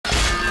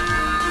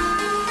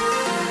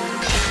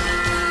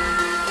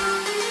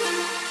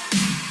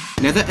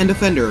Nether and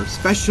Defender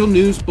Special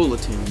News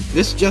Bulletin.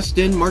 This just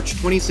in, March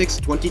 26,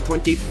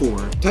 2024.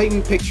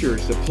 Titan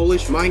Pictures, the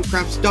Polish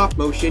Minecraft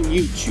stop-motion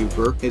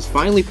YouTuber, has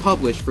finally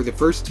published for the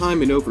first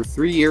time in over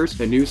 3 years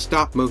a new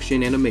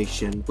stop-motion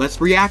animation.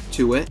 Let's react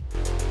to it.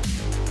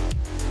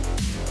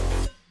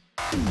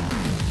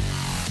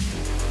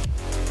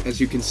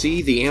 As you can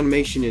see, the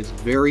animation is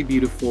very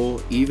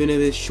beautiful, even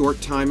in its short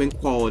time and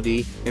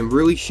quality, and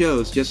really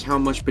shows just how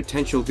much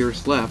potential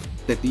there's left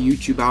that the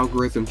YouTube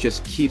algorithm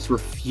just keeps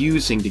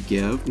refusing to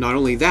give. Not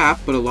only that,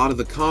 but a lot of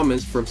the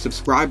comments from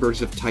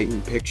subscribers of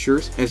Titan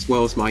Pictures, as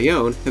well as my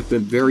own, have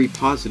been very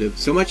positive.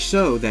 So much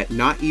so that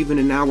not even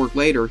an hour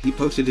later, he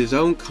posted his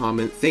own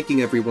comment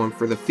thanking everyone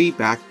for the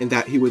feedback and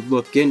that he would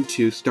look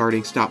into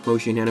starting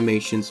stop-motion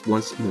animations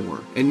once more.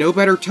 And no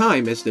better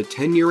time, as the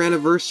 10-year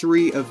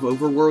anniversary of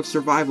Overworld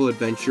Survival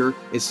Adventure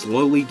is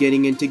slowly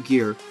getting into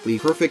gear, the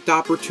perfect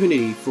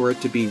opportunity for it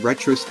to be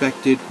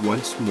retrospected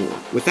once more.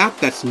 With that,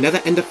 that's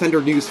Nether and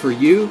Defender news for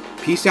you.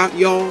 Peace out,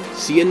 y'all.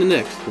 See you in the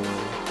next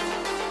one.